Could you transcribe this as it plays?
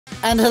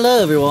And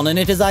hello everyone, and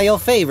it is I, your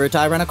favorite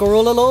tyrannical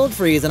ruler, Lord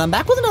Frieza, and I'm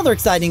back with another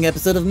exciting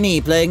episode of me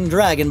playing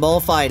Dragon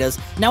Ball FighterZ.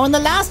 Now in the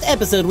last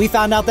episode, we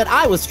found out that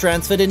I was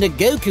transferred into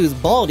Goku's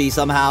body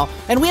somehow,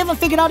 and we haven't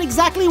figured out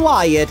exactly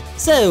why yet.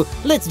 So,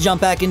 let's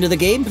jump back into the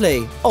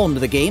gameplay. On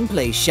to the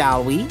gameplay,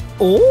 shall we?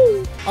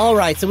 Oh!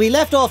 Alright, so we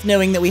left off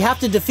knowing that we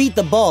have to defeat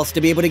the boss to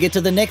be able to get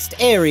to the next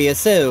area,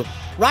 so...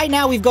 right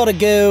now we've got to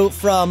go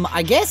from,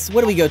 I guess,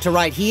 where do we go, to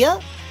right here?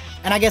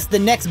 And I guess the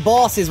next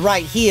boss is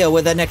right here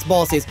where the next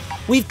boss is.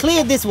 We've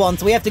cleared this one,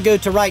 so we have to go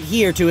to right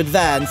here to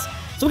advance.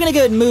 So we're gonna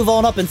go and move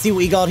on up and see what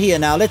we got here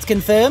now. Let's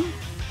confirm.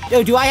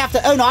 Oh, do I have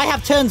to... oh no, I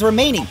have turns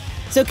remaining.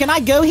 So can I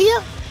go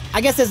here?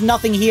 I guess there's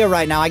nothing here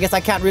right now. I guess I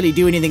can't really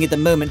do anything at the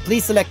moment.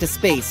 Please select a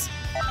space.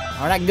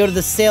 Alright, I can go to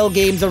the Cell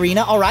Games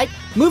Arena. Alright,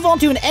 move on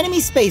to an enemy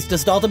space to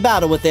start a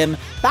battle with them.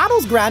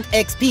 Battles grant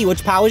XP,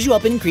 which powers you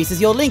up and increases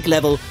your link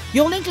level.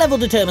 Your link level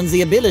determines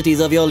the abilities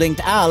of your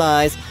linked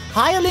allies.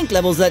 Higher link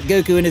levels let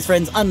Goku and his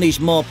friends unleash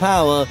more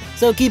power,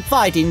 so keep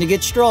fighting to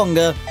get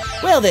stronger.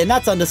 Well then,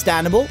 that's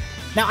understandable.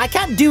 Now, I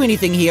can't do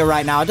anything here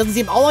right now. It doesn't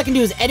seem... all I can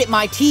do is edit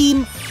my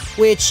team,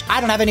 which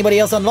I don't have anybody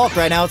else unlocked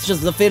right now. It's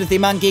just the filthy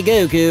monkey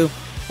Goku.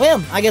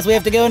 Well, I guess we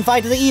have to go and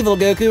fight the evil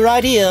Goku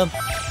right here.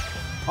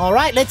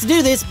 Alright, let's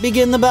do this.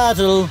 Begin the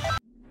battle.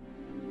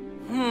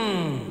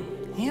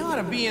 He ought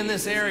to be in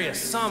this area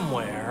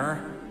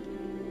somewhere.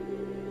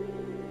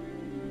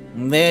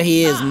 There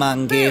he is,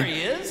 monkey. There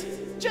he is.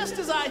 Just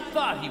as I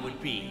thought he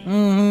would be.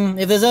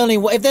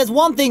 If there's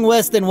one thing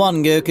worse than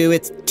one Goku,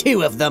 it's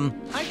two of them.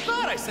 I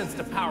thought I sensed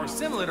a power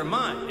similar to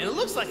mine, and it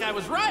looks like I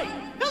was right.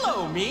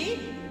 Hello, me.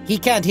 He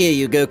can't hear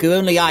you, Goku.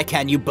 Only I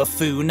can, you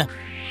buffoon.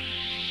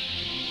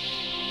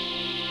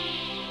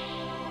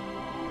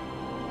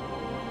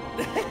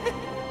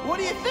 What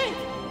do you think?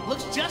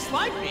 Looks just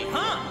like me,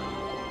 huh?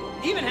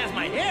 Even has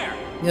my hair.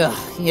 Ugh,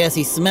 yes,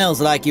 he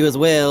smells like you as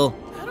well.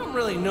 I don't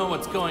really know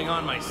what's going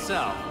on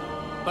myself,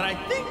 but I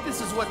think this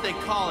is what they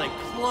call a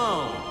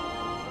clone.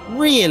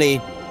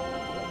 Really?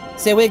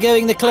 So we're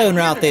going the clone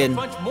route then.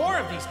 There's a bunch more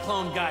of these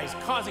clone guys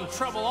causing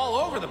trouble all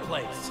over the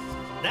place.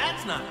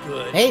 That's not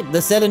good. Hey,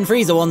 the Cell and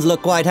Frieza ones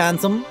look quite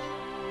handsome.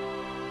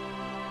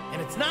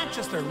 And it's not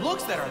just their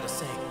looks that are the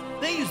same.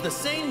 They use the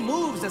same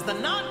moves as the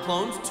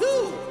not-clones,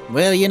 too!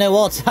 Well, you know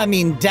what? I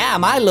mean,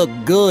 damn, I look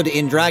good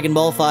in Dragon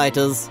Ball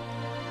FighterZ.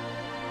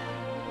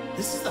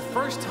 This is the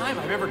first time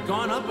I've ever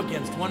gone up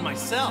against one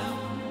myself.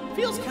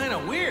 Feels kinda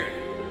weird,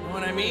 you know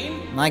what I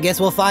mean? I guess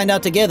we'll find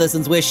out together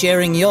since we're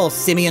sharing your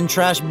simian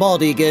trash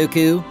body,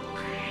 Goku.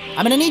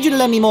 I'm gonna need you to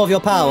lend me more of your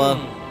power.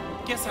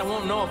 Guess I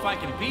won't know if I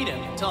can beat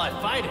him until I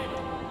fight him.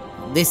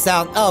 This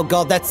sound... oh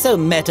god, that's so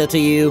meta to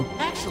you.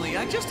 Actually,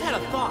 I just had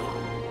a thought.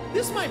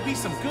 This might be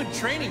some good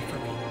training for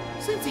me,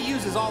 since he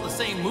uses all the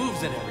same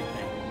moves and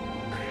everything.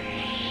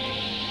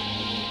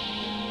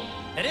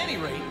 At any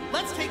rate,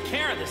 let's take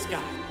care of this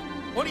guy.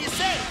 What do you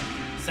say?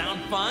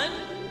 Sound fun?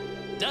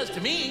 Does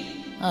to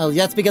me. Oh,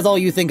 that's because all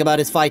you think about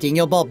is fighting.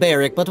 You're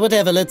barbaric, but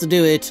whatever, let's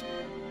do it.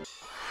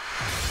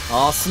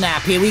 Oh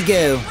snap, here we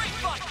go.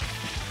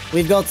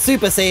 We've got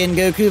Super Saiyan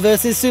Goku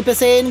versus Super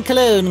Saiyan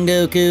Clone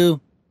Goku.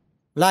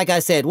 Like I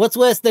said, what's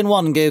worse than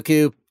one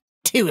Goku?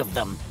 Two of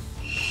them.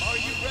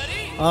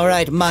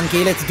 Alright,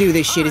 monkey, let's do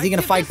this shit. Is he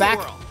gonna fight back?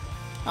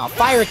 Oh,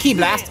 fire a ki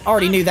blast.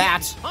 Already knew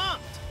that.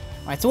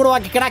 Alright, so what do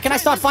I... can I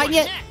start fighting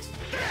yet?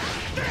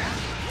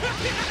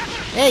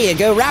 There you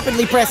go,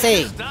 rapidly press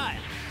A.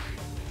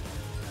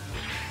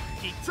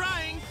 Keep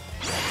trying.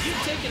 You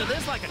take to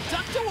this like a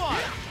duck to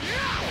water.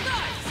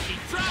 Keep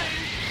trying.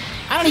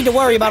 I don't need to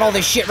worry about all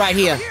this shit right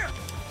here.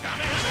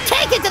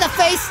 Take it to the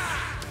face!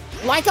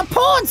 Like a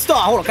porn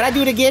star! Hold on, can I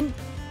do it again?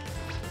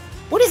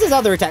 What is his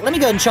other attack? Let me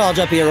go and charge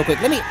up here real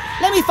quick. Let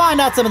me find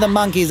out some of the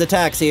monkey's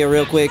attacks here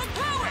real quick.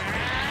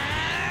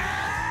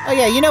 Oh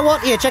yeah, you know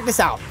what? Here, check this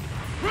out.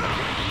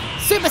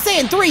 Super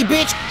Saiyan 3,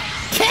 bitch!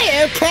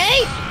 KOK!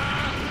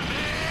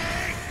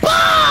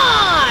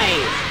 Bye!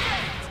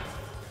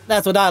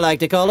 That's what I like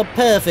to call a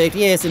perfect,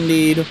 yes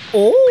indeed.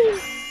 Oh!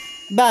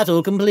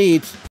 Battle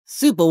complete.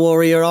 Super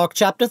Warrior Arc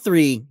Chapter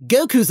 3.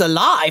 Goku's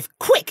alive!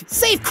 Quick,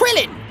 save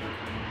Krillin!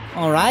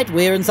 Alright,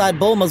 we're inside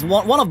Bulma's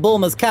one of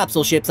Bulma's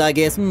capsule ships, I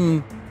guess.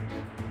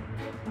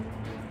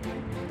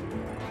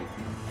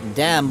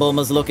 Damn,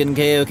 Bulma's looking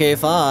KOK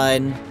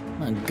fine.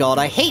 Oh god,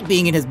 I hate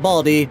being in his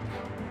body.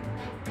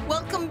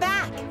 Welcome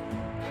back.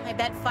 I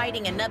bet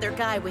fighting another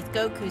guy with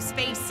Goku's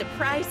face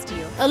surprised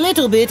you. A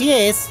little bit,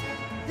 yes.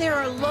 There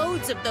are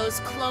loads of those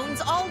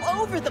clones all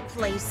over the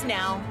place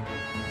now.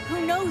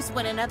 Who knows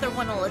when another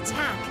one will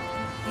attack?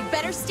 You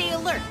better stay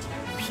alert.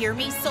 Hear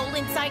me, soul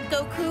inside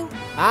Goku?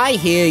 I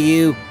hear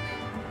you.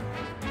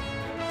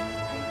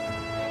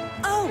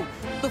 Oh,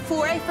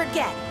 before I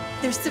forget,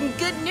 there's some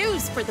good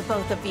news for the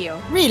both of you.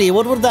 Really,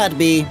 what would that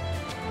be?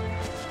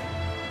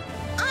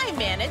 I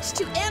managed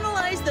to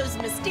analyze those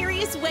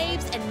mysterious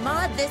waves and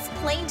mod this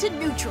plane to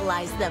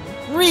neutralize them.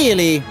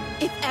 Really?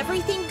 If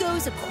everything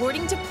goes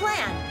according to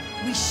plan,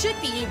 we should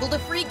be able to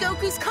free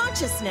Goku's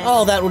consciousness.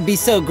 Oh, that would be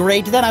so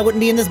great. Then I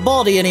wouldn't be in this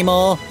body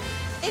anymore.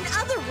 In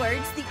other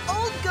words, the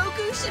old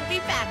Goku should be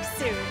back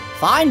soon.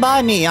 Fine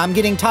by me. I'm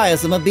getting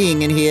tiresome of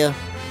being in here.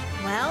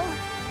 Well,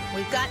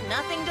 we've got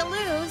nothing to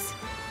lose.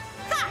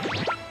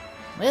 Ha!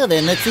 Well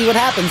then, let's see what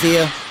happens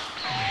here.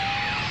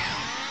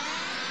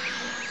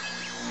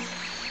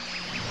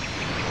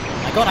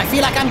 My god, I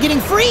feel like I'm getting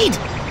freed!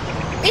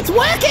 It's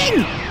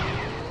working!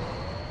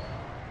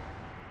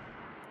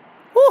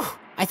 Whew,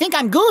 I think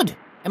I'm good.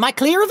 Am I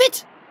clear of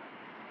it?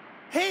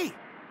 Hey,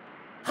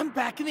 I'm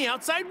back in the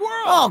outside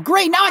world. Oh,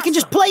 great. Now I can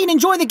just play and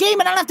enjoy the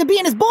game and I don't have to be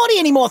in his body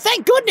anymore.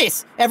 Thank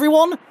goodness.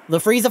 Everyone, the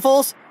Frieza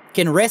Force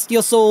can rest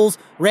your souls,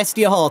 rest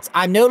your hearts.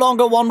 I'm no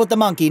longer one with the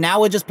monkey.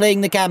 Now we're just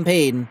playing the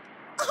campaign.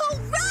 All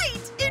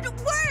right, it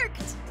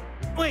worked.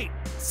 Wait,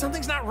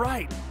 something's not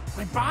right.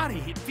 My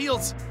body, it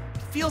feels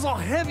all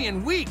heavy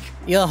and weak.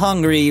 You're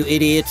hungry, you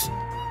idiot.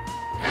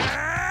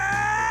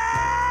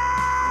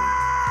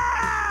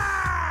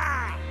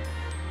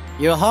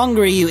 You're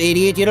hungry, you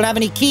idiot. You don't have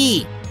any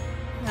ki.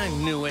 I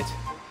knew it.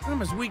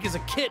 I'm as weak as a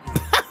kitten.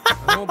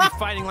 I won't be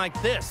fighting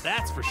like this,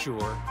 that's for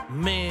sure.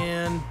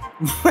 Man.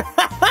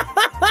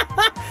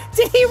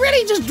 Did he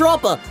really just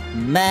drop a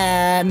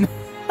man?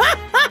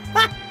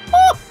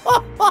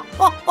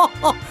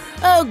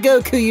 Oh,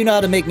 Goku, you know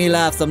how to make me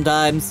laugh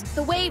sometimes.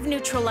 The wave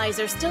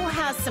neutralizer still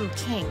has some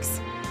kinks.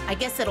 I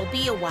guess it'll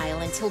be a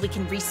while until we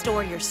can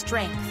restore your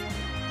strength.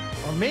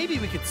 Or maybe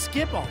we could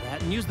skip all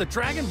that and use the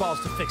Dragon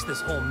Balls to fix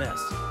this whole mess.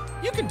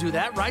 You can do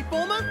that, right,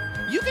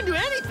 Bulma? You can do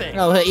anything.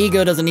 Oh, her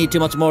ego doesn't need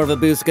too much more of a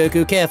boost,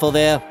 Goku. Careful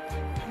there.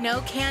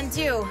 No can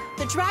do.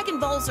 The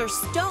Dragon Balls are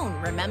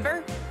stone,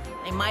 remember?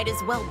 They might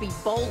as well be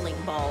bowling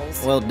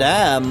balls. Well,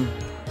 damn.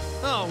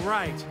 Oh,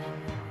 right.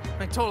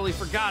 I totally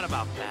forgot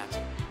about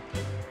that.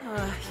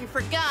 You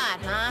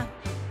forgot, huh?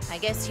 I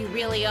guess you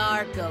really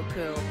are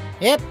Goku.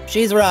 Yep,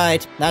 she's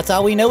right. That's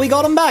how we know we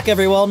got him back,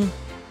 everyone.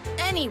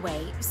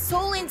 Anyway,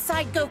 Soul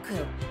Inside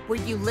Goku, were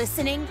you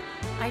listening?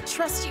 I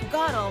trust you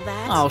got all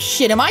that. Oh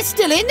shit, am I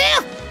still in there?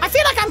 I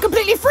feel like I'm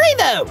completely free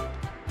though!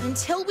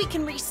 Until we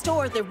can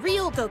restore the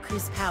real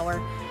Goku's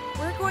power,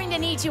 we're going to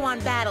need you on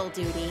battle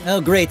duty.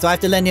 Oh great, so I have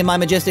to lend him my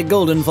majestic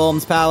golden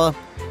form's power.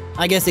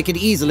 I guess it could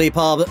easily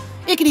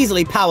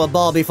power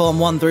Barbie form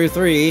 1 through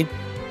 3.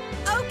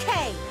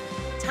 Okay,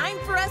 time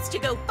for us to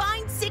go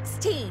find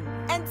 16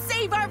 and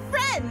save our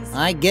friends.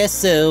 I guess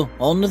so.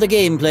 On to the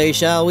gameplay,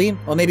 shall we?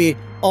 Or maybe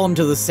on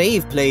to the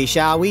save play,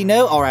 shall we?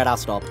 No? Alright, I'll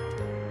stop.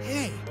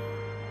 Hey,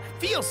 I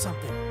feel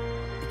something.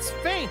 It's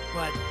faint,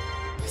 but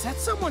is that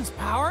someone's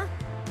power?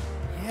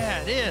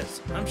 Yeah, it is.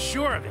 I'm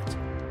sure of it.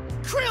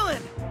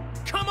 Krillin!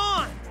 Come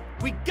on!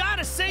 We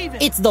gotta save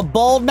him! It's the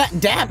bald man.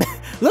 Damn!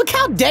 Look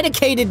how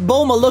dedicated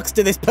Bulma looks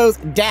to this pose.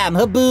 Damn,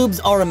 her boobs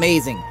are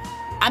amazing.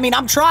 I mean,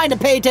 I'm trying to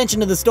pay attention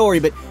to the story,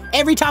 but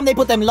every time they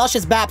put them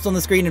luscious baps on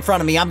the screen in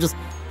front of me, I'm just...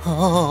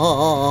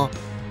 Well,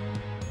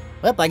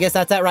 I guess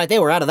that's that right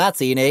there. We're out of that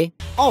scene, eh?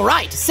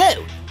 Alright,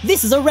 so,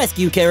 this is a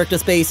rescue character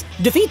space.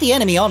 Defeat the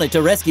enemy on it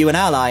to rescue an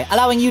ally,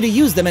 allowing you to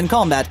use them in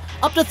combat.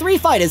 Up to 3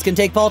 fighters can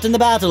take part in the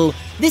battle.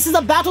 This is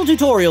a battle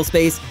tutorial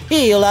space.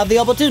 Here you'll have the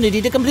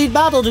opportunity to complete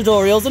battle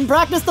tutorials and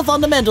practice the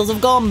fundamentals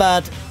of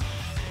combat.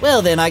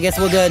 Well then, I guess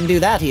we'll go ahead and do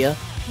that here.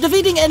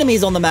 Defeating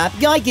enemies on the map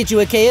might get you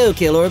a KO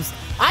kill or...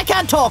 I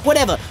can't talk,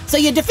 whatever. So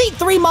you defeat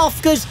 3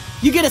 motherfuckers,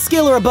 you get a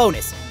skill or a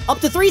bonus. Up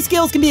to 3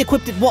 skills can be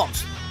equipped at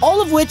once,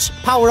 all of which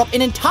power up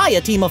an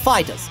entire team of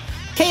fighters.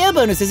 KO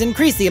bonuses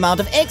increase the amount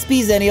of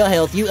XP, Zen, or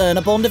health you earn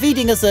upon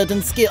defeating a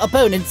certain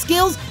opponent.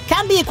 Skills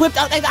can be equipped...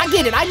 I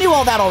get it, I knew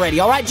all that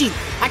already, alright? Gee,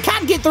 I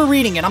can't get through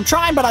reading it. I'm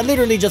trying, but I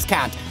literally just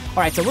can't.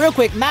 Alright, so real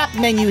quick, map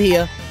menu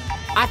here.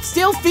 I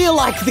still feel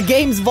like the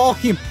game's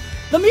volume...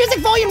 The music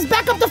volume's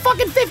back up to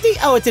fucking 50!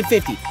 Oh, it's at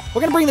 50. We're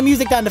gonna bring the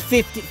music down to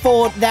 50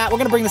 for that. We're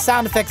gonna bring the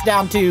sound effects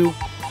down to...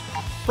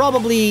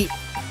 probably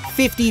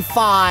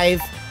 55.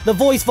 The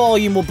voice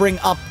volume will bring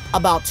up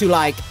about to,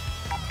 like...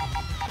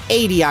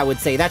 80, I would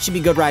say. That should be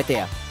good right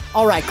there.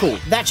 Alright, cool.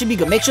 That should be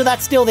good. Make sure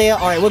that's still there.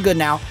 Alright, we're good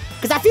now.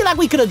 Because I feel like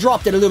we could have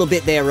dropped it a little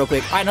bit there real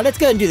quick. Alright, now let's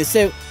go ahead and do this.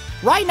 So,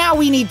 right now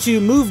we need to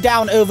move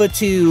down over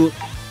to...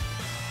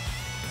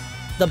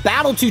 the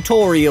battle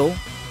tutorial.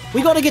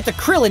 We gotta get to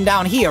Krillin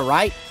down here,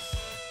 right?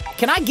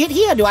 Can I get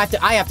here? Do I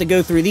have to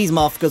go through these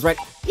motherfuckers, right?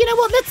 You know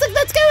what? Let's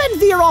go ahead and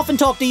veer off and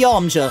talk to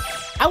Yamcha.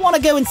 I want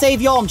to go and save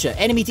Yamcha.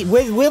 Enemy team.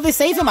 Will they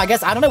save him? I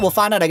guess. I don't know. We'll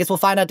find out. I guess we'll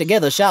find out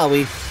together, shall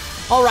we?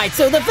 Alright,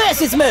 so the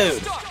versus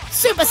mode.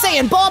 Super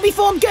Saiyan Barbie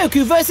form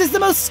Goku versus the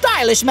most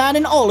stylish man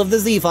in all of the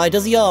Z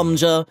Fighters,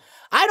 Yamcha.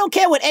 I don't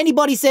care what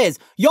anybody says.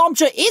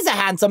 Yamcha is a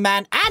handsome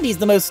man, and he's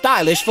the most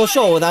stylish for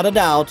sure, without a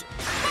doubt.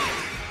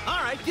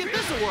 Alright, give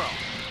this a whirl.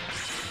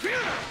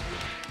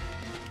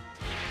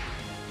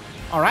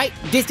 Alright,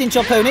 distance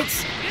your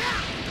opponents.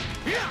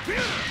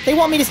 They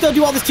want me to still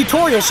do all this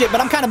tutorial shit, but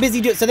I'm kind of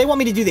busy doing it, so they want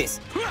me to do this.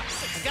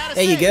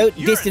 There you go,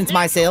 distance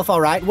myself,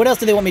 alright. What else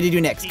do they want me to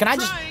do next? Can I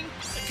just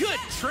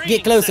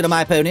get closer to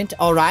my opponent?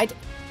 Alright.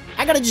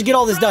 I gotta just get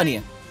all this done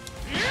here.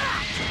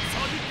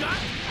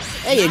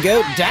 There you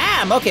go.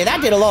 Damn, okay, that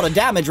did a lot of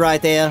damage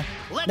right there.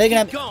 They're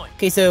gonna have...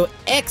 Okay, so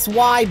X,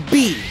 Y,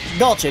 B.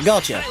 Gotcha.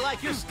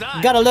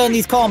 Gotta learn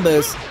these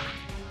combos.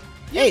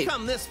 You've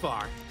come this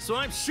far, so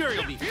I'm sure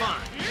you'll be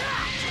fine.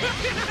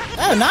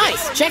 Oh,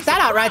 nice. Check that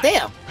out right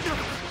there.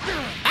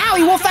 Ow,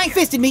 he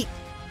wolf-fang-fisted me.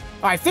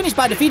 All right, finished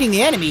by defeating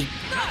the enemy.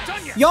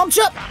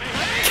 Yamcha.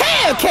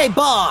 Okay,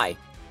 bye.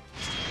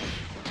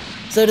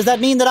 So does that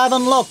mean that I've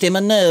unlocked him?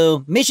 And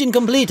no, mission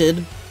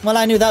completed. Well,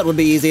 I knew that would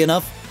be easy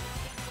enough.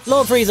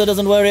 Lord Frieza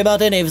doesn't worry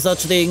about any of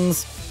such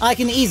things. I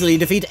can easily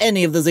defeat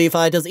any of the Z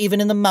fighters,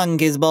 even in the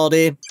monkey's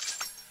body.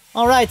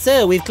 Alright,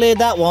 so we've cleared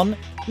that one.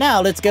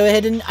 Now let's go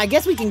ahead and... I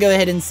guess we can go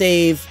ahead and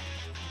save...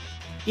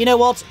 You know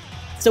what?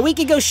 So we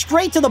can go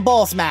straight to the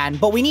boss man,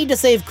 but we need to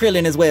save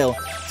Krillin as well.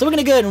 So we're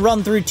gonna go ahead and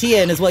run through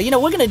Tien as well. You know,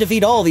 we're gonna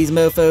defeat all these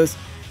mofos.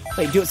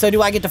 Wait,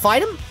 do I get to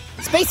fight him?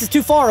 Space is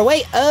too far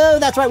away. Oh,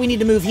 that's right, we need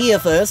to move here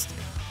first.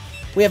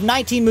 We have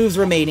 19 moves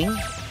remaining.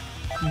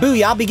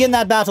 Booyah, begin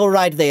that battle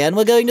right there, and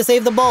we're going to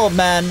save the bald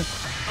man. A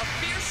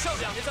fierce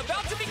showdown is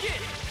about to begin.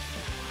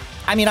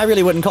 I mean, I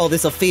really wouldn't call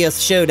this a fierce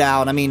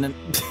showdown. I mean,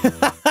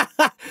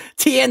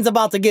 Tien's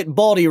about to get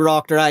body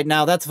rocked right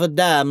now, that's for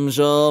damn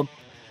sure.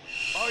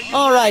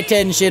 Alright,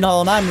 Ten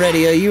Shinhon, I'm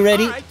ready. Are you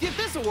ready? Alright, give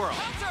this a whirl.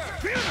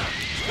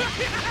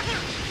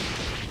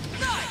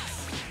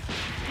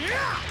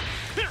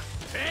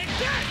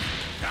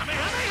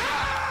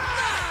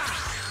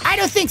 I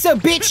don't think so,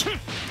 bitch!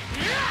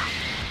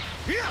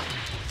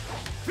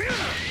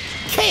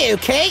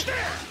 Okay.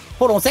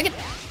 Hold on a second.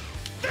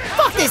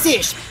 Fuck this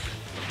ish!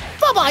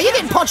 Bye-bye, you're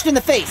getting punched in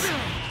the face!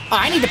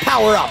 I need to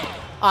power up.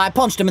 I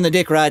punched him in the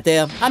dick right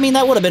there. I mean,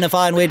 that would have been a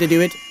fine way to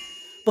do it.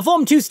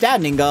 Perform 2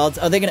 standing guards.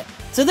 Are they gonna...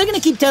 So they're gonna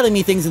keep telling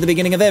me things at the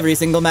beginning of every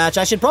single match.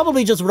 I should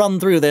probably just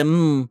run through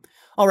them.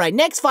 Alright,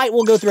 next fight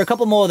we'll go through a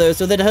couple more of those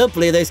so that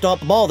hopefully they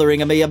stop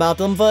bothering me about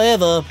them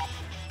forever.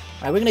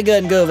 Alright, we're gonna go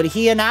ahead and go over to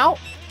here now.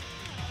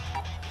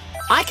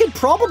 I could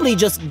probably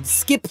just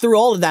skip through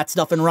all of that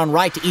stuff and run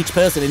right to each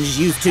person and just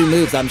use 2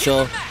 moves, I'm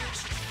sure.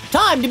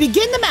 Time to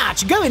begin the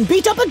match! Go and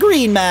beat up a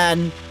green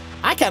man!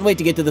 I can't wait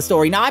to get to the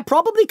story. Now, I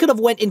probably could have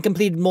went and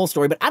completed more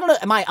story, but I don't know,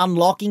 am I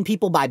unlocking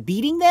people by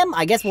beating them?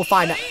 I guess we'll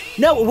find out.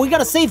 No, we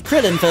gotta save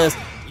Krillin first.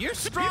 You're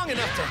strong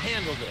enough to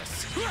handle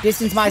this.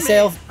 Distance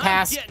myself,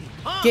 pass.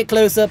 Get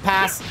closer,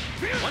 pass.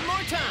 One more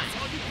time.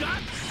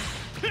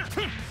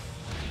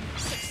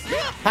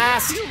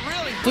 Pass.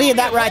 Cleared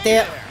that right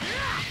there.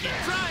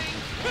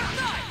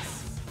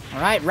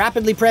 Alright,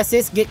 rapidly press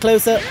this, get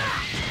closer.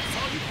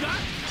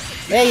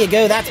 There you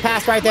go, that's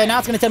passed right there. Now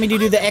it's gonna tell me to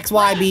do the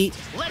XYB.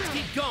 Let's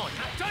keep going.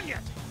 Not done yet.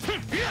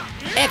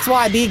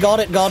 XYB, got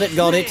it.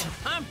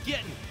 I'm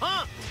getting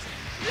pumped.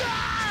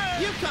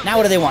 Now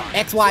what do they want?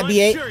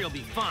 XYB8? Sure you'll be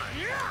fine.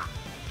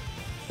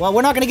 Well,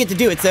 we're not gonna get to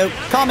do it, so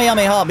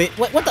Kamehameha bit.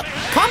 What the?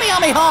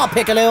 Kamehameha,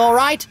 Piccolo,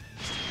 alright?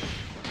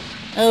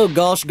 Oh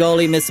gosh,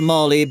 golly, Miss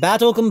Molly.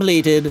 Battle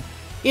completed.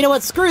 You know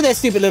what? Screw their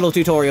stupid little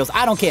tutorials.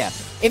 I don't care.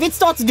 If it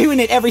starts doing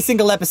it every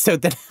single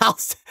episode, then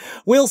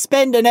we'll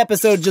spend an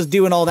episode just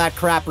doing all that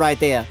crap right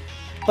there.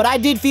 But I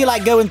did feel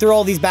like going through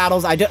all these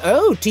battles.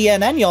 Oh,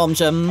 Tien and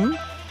Yamcha.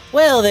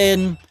 Well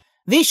then,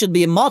 this should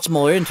be much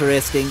more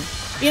interesting.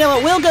 You know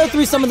what? We'll go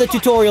through some of the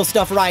tutorial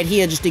stuff right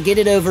here just to get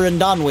it over and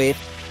done with.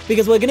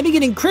 Because we're going to be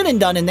getting Krillin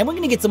done, and then we're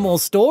going to get some more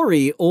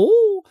story.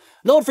 Oh,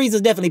 Lord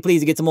Frieza's definitely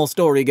pleased to get some more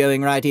story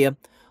going right here.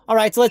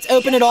 Alright, so let's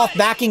open it off,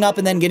 backing up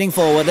and then getting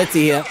forward. Let's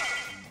see here.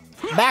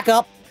 Back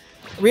up.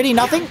 Really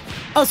nothing?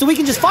 Oh, so we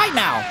can just fight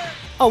now.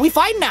 Oh, we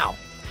fighting now.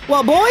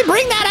 Well, boy,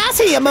 bring that ass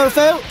here,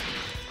 mofo.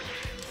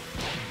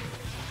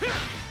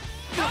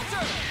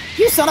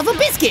 You son of a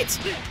biscuit.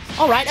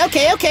 All right,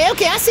 okay.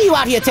 I see you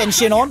out here, Ten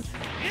Shinhon.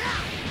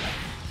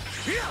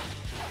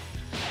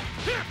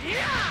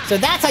 So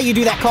that's how you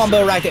do that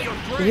combo right there.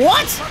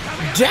 What?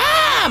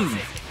 Damn!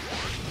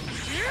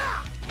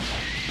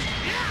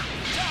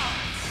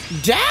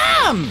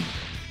 Damn!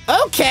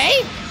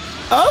 Okay.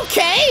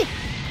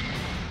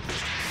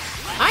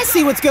 I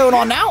see what's going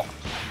on now.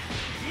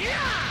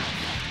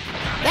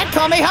 That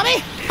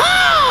Kamehameha!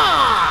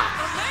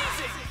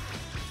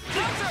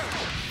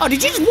 Oh,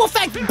 did you just wolf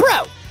back?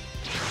 Bro!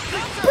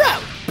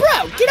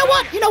 You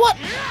know what?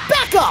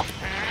 Back up!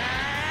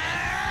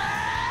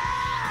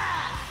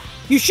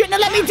 You shouldn't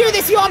have let me do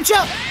this,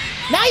 Yamcha!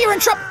 Now you're in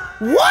trouble.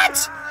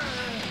 What?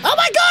 Oh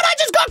my god, I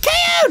just got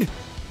KO'd!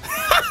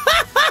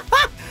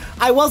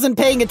 I wasn't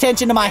paying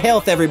attention to my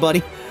health,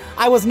 everybody.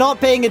 I was not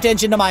paying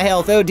attention to my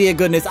health. Oh dear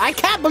goodness. I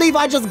can't believe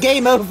I just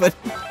game over.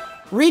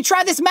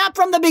 Retry this map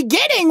from the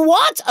beginning,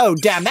 what? Oh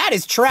damn, that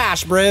is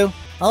trash, bro.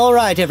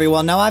 Alright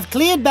everyone, now I've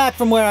cleared back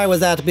from where I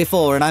was at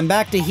before, and I'm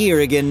back to here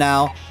again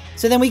now.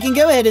 So then we can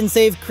go ahead and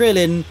save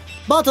Krillin,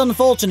 but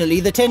unfortunately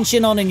the Ten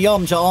Shinhon and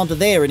Yamcha aren't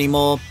there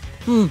anymore.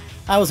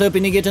 I was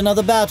hoping to get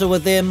another battle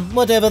with them.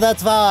 Whatever,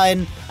 that's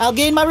fine. I'll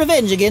gain my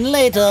revenge again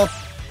later.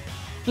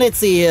 Let's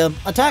see here.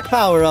 Attack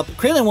power up.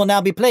 Krillin will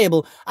now be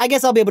playable. I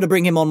guess I'll be able to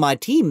bring him on my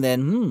team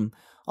then.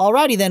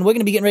 Alrighty then, we're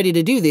gonna be getting ready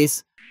to do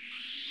this.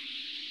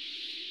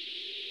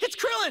 It's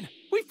Krillin!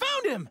 We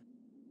found him!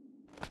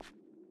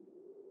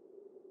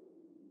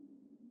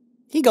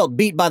 He got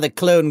beat by the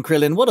clone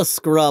Krillin. What a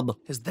scrub.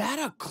 Is that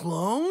a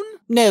clone?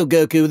 No,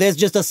 Goku, there's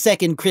just a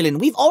second Krillin.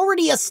 We've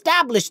already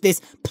established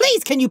this.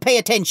 Please, can you pay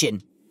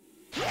attention?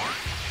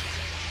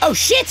 Oh,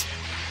 shit!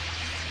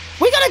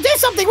 We gotta do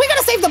something! We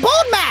gotta save the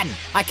bald man!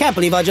 I can't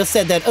believe I just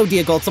said that. Oh,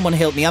 dear God, someone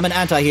help me. I'm an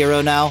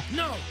anti-hero now.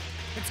 No!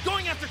 It's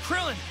going after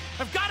Krillin!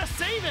 I've gotta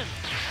save him!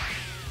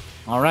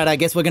 Alright, I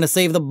guess we're gonna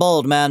save the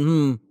bald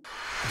man,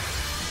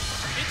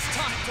 It's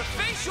time to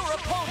face your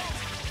opponent.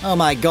 Oh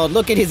my God,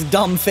 look at his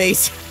dumb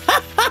face.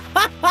 Are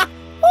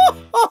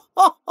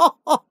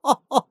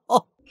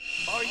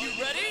you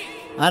ready?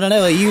 I don't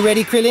know, are you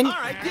ready, Krillin?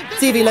 Alright, get this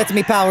See if he lets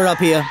me power up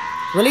here.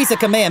 Release a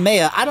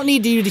Kamehameha. I don't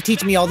need you to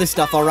teach me all this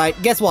stuff,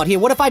 alright? Guess what? Here,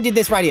 what if I did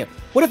this right here?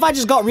 What if I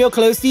just got real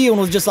close to you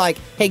and was just like,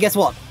 hey, guess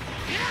what?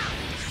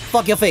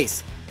 Fuck your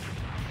face.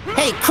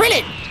 Hey,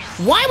 Krillin!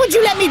 Why would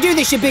you let me do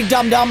this, you big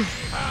dum-dum?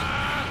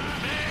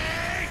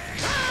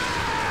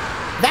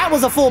 That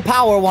was a full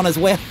power one as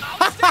well.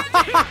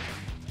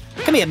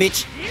 Come here,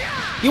 bitch.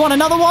 You want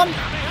another one?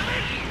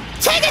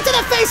 Take it to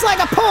the face like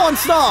a porn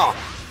star!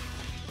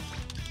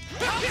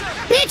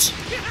 Bitch!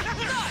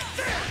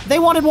 They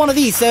wanted one of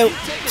these, so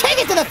take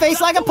it to the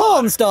face like a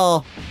porn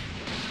star!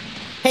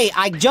 Hey,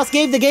 I just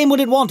gave the game what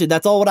it wanted.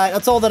 That's all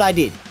that I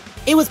did.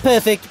 It was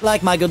perfect,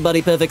 like my good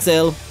buddy Perfect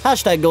Cell.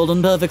 Hashtag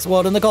Golden Perfect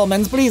Squad in the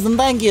comments, please and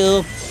thank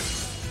you.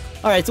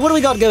 Alright, so what do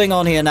we got going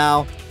on here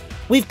now?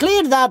 We've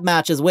cleared that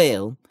match as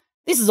well.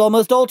 This is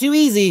almost all too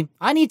easy.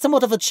 I need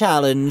somewhat of a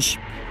challenge.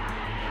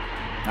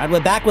 Alright, we're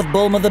back with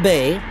Bulma the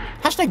Bay.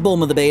 Hashtag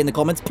Bulma the Bay in the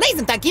comments, please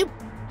and thank you.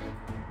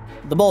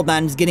 The bald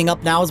man's getting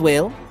up now as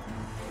well.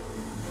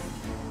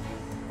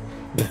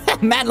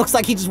 Man looks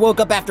like he just woke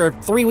up after a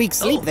 3-week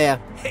sleep there.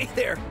 Hey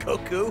there,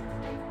 Goku.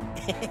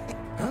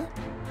 Huh?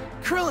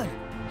 Krillin,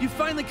 you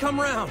finally come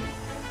round.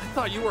 I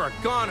thought you were a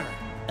goner.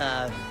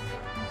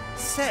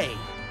 Say,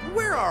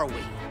 where are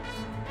we?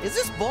 Is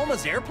this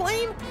Bulma's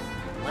airplane?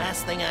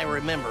 Last thing I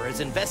remember is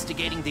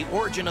investigating the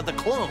origin of the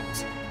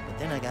clones, but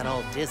then I got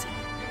all dizzy.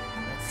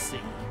 Let's see.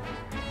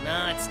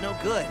 Nah, it's no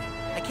good.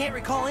 I can't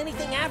recall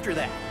anything after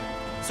that.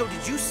 So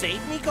did you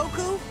save me,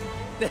 Goku?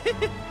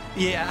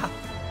 Yeah.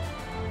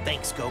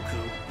 Thanks,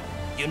 Goku.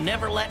 You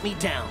never let me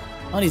down.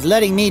 Well, he's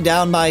letting me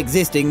down by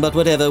existing, but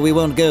whatever, we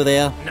won't go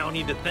there. No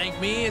need to thank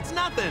me, it's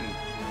nothing.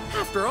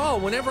 After all,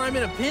 whenever I'm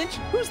in a pinch,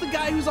 who's the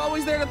guy who's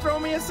always there to throw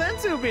me a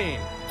senzu bean?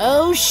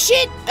 Oh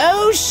shit!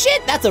 Oh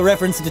shit! That's a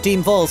reference to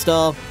Team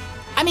Fallstar.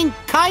 I mean,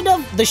 kind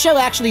of. The show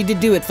actually did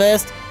do it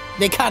first.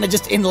 They kind of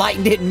just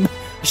enlightened it and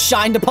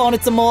shined upon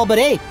it some more, but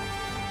hey,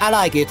 I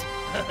like it.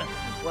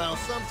 Well,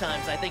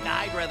 sometimes I think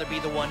I'd rather be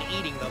the one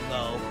eating them,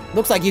 though.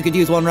 Looks like you could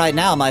use one right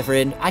now, my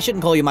friend. I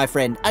shouldn't call you my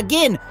friend.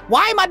 Again,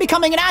 why am I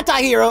becoming an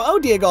anti-hero? Oh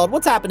dear God,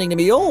 what's happening to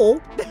me? Oh.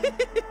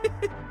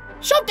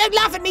 Shut, don't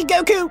laugh at me,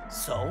 Goku!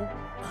 So,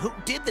 who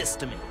did this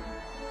to me?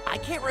 I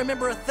can't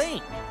remember a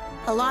thing.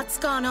 A lot's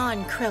gone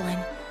on,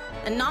 Krillin,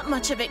 and not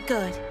much of it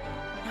good.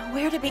 Now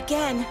where to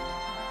begin?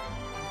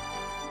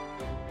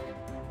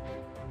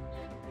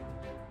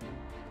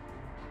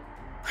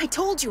 I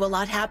told you a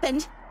lot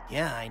happened.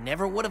 Yeah, I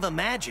never would have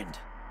imagined.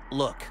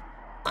 Look,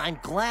 I'm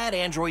glad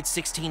Android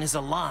 16 is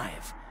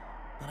alive,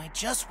 but I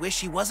just wish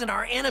he wasn't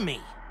our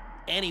enemy.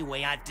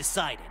 Anyway, I've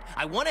decided.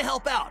 I want to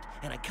help out,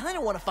 and I kind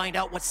of want to find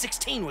out what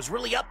 16 was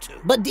really up to.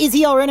 But is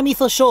he our enemy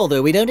for sure,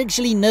 though? We don't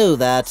actually know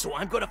that. So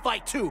I'm going to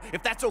fight too,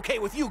 if that's okay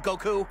with you,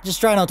 Goku. Just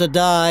try not to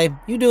die.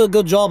 You do a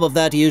good job of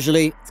that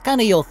usually. It's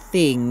kind of your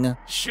thing.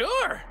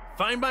 Sure,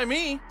 fine by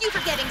me. You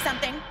forgetting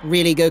something?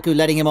 Really, Goku,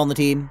 letting him on the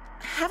team?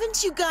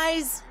 Haven't you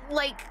guys,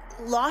 like,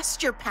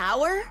 lost your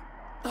power?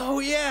 Oh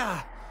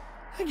yeah,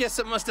 I guess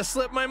it must have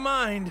slipped my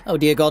mind. Oh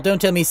dear God,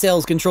 don't tell me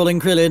Cell's controlling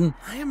Krillin.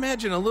 I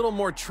imagine a little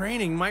more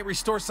training might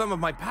restore some of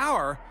my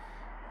power,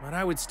 but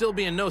I would still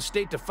be in no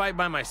state to fight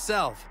by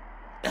myself.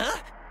 Huh?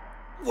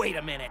 Wait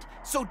a minute.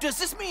 So does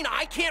this mean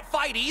I can't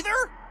fight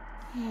either?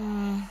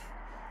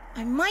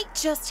 I might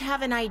just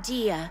have an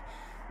idea,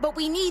 but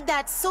we need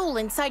that soul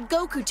inside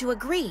Goku to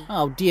agree.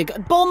 Oh dear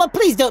God. Bulma,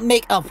 please don't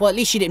make up. Well, at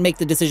least she didn't make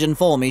the decision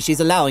for me. She's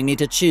allowing me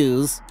to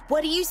choose.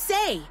 What do you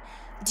say?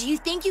 Do you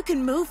think you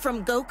can move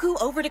from Goku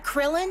over to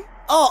Krillin?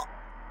 Oh,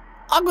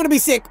 I'm gonna be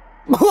sick.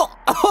 Oh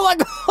my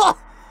God.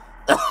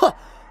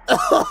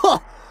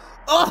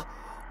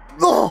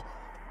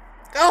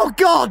 Oh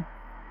God.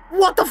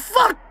 What the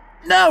fuck?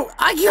 No,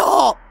 I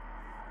can't.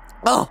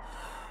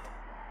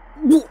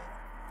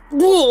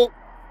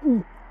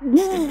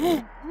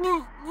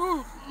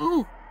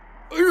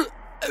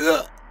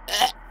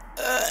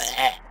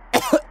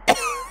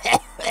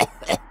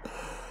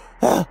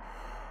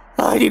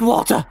 I need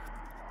water.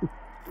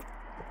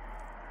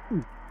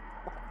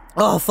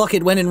 Oh, fuck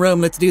it. When in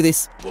Rome, let's do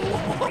this.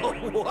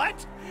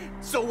 What?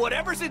 So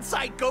whatever's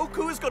inside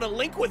Goku is gonna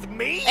link with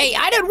me? Hey,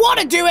 I don't want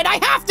to do it. I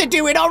have to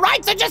do it, all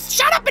right? So just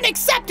shut up and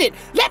accept it.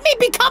 Let me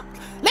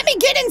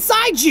get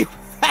inside you.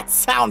 That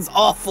sounds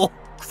awful.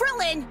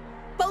 Krillin!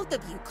 Both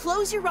of you,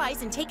 close your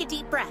eyes and take a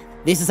deep breath.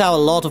 This is how a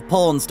lot of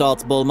porn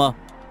starts, Bulma.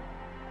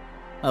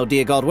 Oh,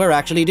 dear God, we're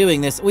actually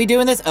doing this. We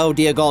doing this? Oh,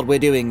 dear God, we're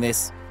doing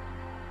this.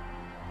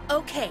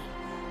 Okay,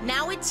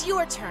 now it's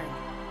your turn.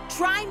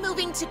 Try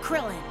moving to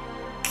Krillin.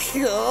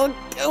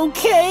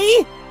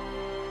 Okay.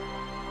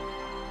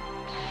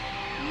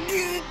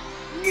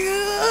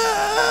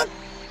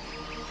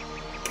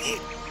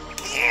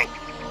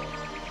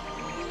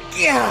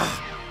 Yeah.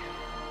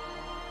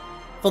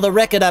 For the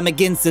record, I'm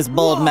against this,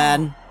 bald Whoa.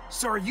 man.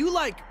 So are you,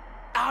 like,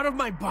 out of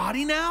my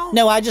body now?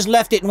 No, I just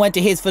left it and went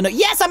to his for no—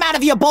 Yes, I'm out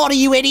of your body,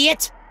 you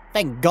idiot!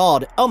 Thank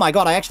God. Oh my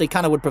God, I actually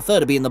kind of would prefer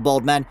to be in the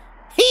bald man.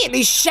 He at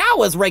least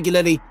showers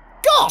regularly.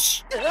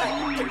 Gosh!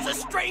 There's a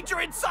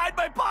stranger inside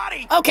my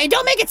body! Okay,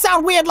 don't make it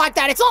sound weird like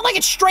that. It's not like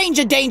it's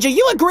stranger danger.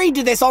 You agreed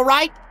to this, all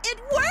right? It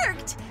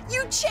worked!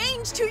 You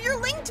changed who you're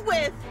linked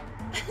with!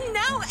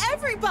 Now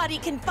everybody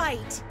can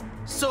fight!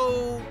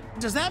 So,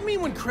 does that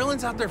mean when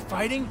Krillin's out there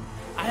fighting,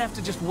 I have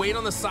to just wait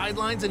on the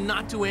sidelines and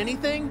not do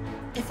anything?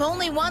 If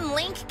only one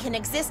link can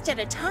exist at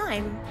a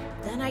time,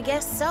 then I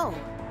guess so.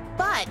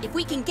 But if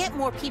we can get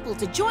more people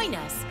to join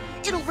us,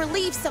 it'll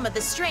relieve some of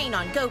the strain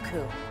on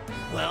Goku.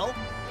 Well,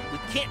 we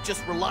can't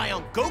just rely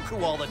on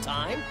Goku all the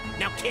time.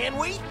 Now, can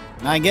we?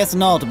 I guess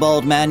not,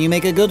 bald man. You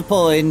make a good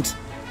point.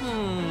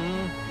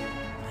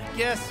 I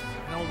guess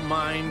I don't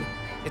mind.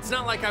 It's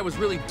not like I was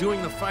really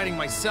doing the fighting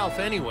myself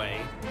anyway.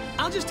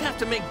 I'll just have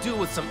to make do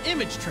with some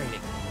image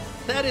training.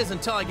 That is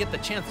until I get the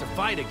chance to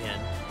fight again.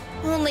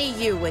 Only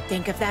you would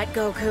think of that,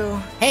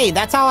 Goku. Hey,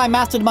 that's how I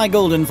mastered my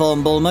golden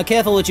form, Bulma.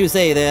 Careful what you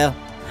say there.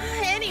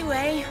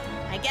 Anyway,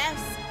 I guess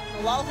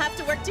we'll all have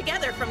to work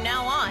together from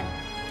now on.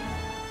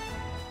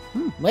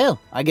 Well,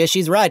 I guess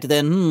she's right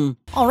then,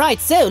 Alright,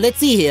 so let's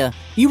see here.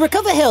 You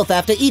recover health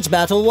after each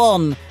battle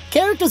won.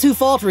 Characters who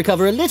fought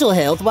recover a little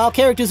health, while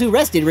characters who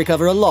rested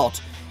recover a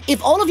lot.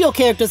 If all of your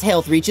characters'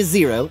 health reaches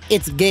 0,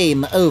 it's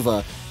game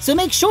over. So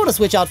make sure to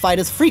switch out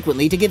fighters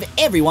frequently to give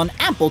everyone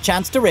ample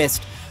chance to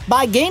rest.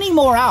 By gaining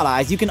more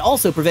allies, you can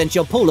also prevent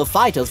your pool of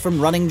fighters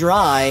from running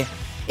dry.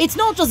 It's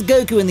not just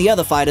Goku and the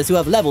other fighters who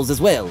have levels as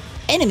well.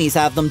 Enemies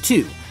have them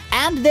too,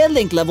 and their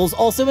link levels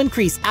also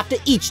increase after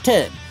each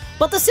turn.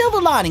 But the silver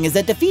lining is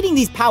that defeating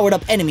these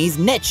powered-up enemies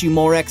nets you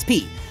more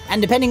XP,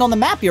 and depending on the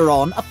map you're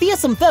on, a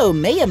fearsome foe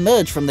may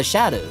emerge from the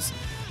shadows.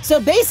 So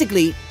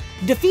basically,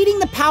 defeating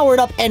the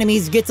powered-up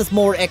enemies gets us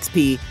more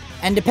XP,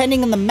 and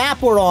depending on the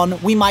map we're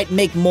on, we might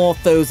make more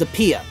foes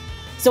appear.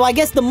 So I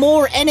guess the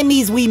more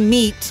enemies we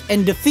meet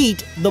and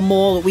defeat, the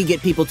more we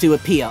get people to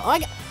appear. I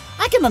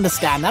can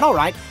understand that,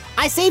 alright.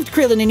 I saved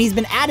Krillin and he's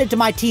been added to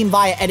my team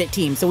via Edit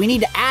Team, so we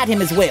need to add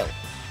him as well.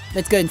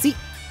 Let's go and see.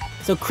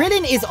 So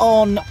Krillin is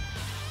on...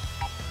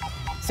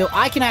 So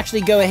I can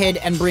actually go ahead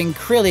and bring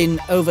Krillin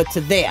over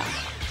to there.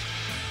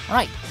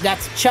 Alright,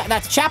 that's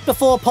Chapter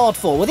 4, Part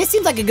 4. Well, this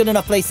seems like a good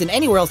enough place than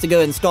anywhere else to go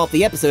and stop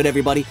the episode,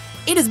 everybody.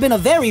 It has been a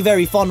very,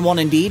 very fun one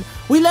indeed.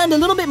 We learned a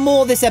little bit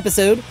more this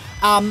episode.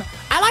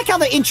 I like how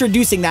they're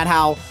introducing that,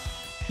 how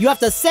you have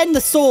to send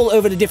the soul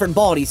over to different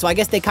bodies, so I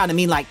guess they kind of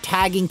mean like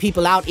tagging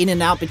people out in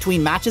and out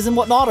between matches and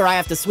whatnot, or I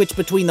have to switch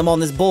between them on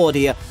this board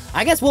here.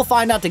 I guess we'll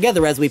find out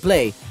together as we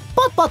play.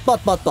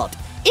 But,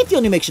 if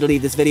you're new, make sure to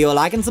leave this video a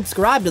like and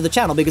subscribe to the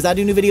channel because I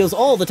do new videos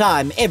all the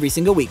time, every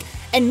single week.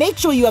 And make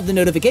sure you have the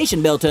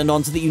notification bell turned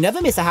on so that you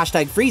never miss a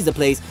hashtag Frieza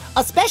plays,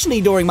 especially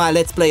during my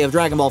Let's Play of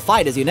Dragon Ball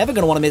FighterZ. You're never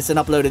going to want to miss an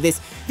upload of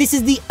this. This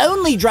is the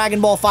only Dragon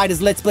Ball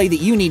FighterZ Let's Play that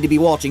you need to be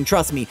watching,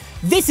 trust me.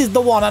 This is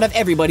the one out of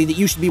everybody that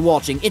you should be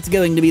watching. It's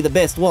going to be the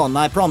best one,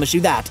 I promise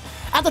you that.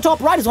 At the top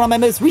right is one of my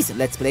most recent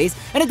Let's Plays,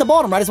 and at the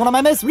bottom right is one of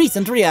my most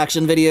recent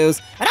reaction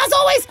videos. And as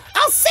always,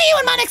 I'll see you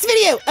in my next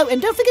video! Oh, and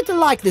don't forget to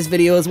like this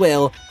video as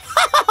well.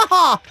 Ha ha ha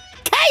ha!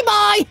 Okay,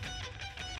 bye!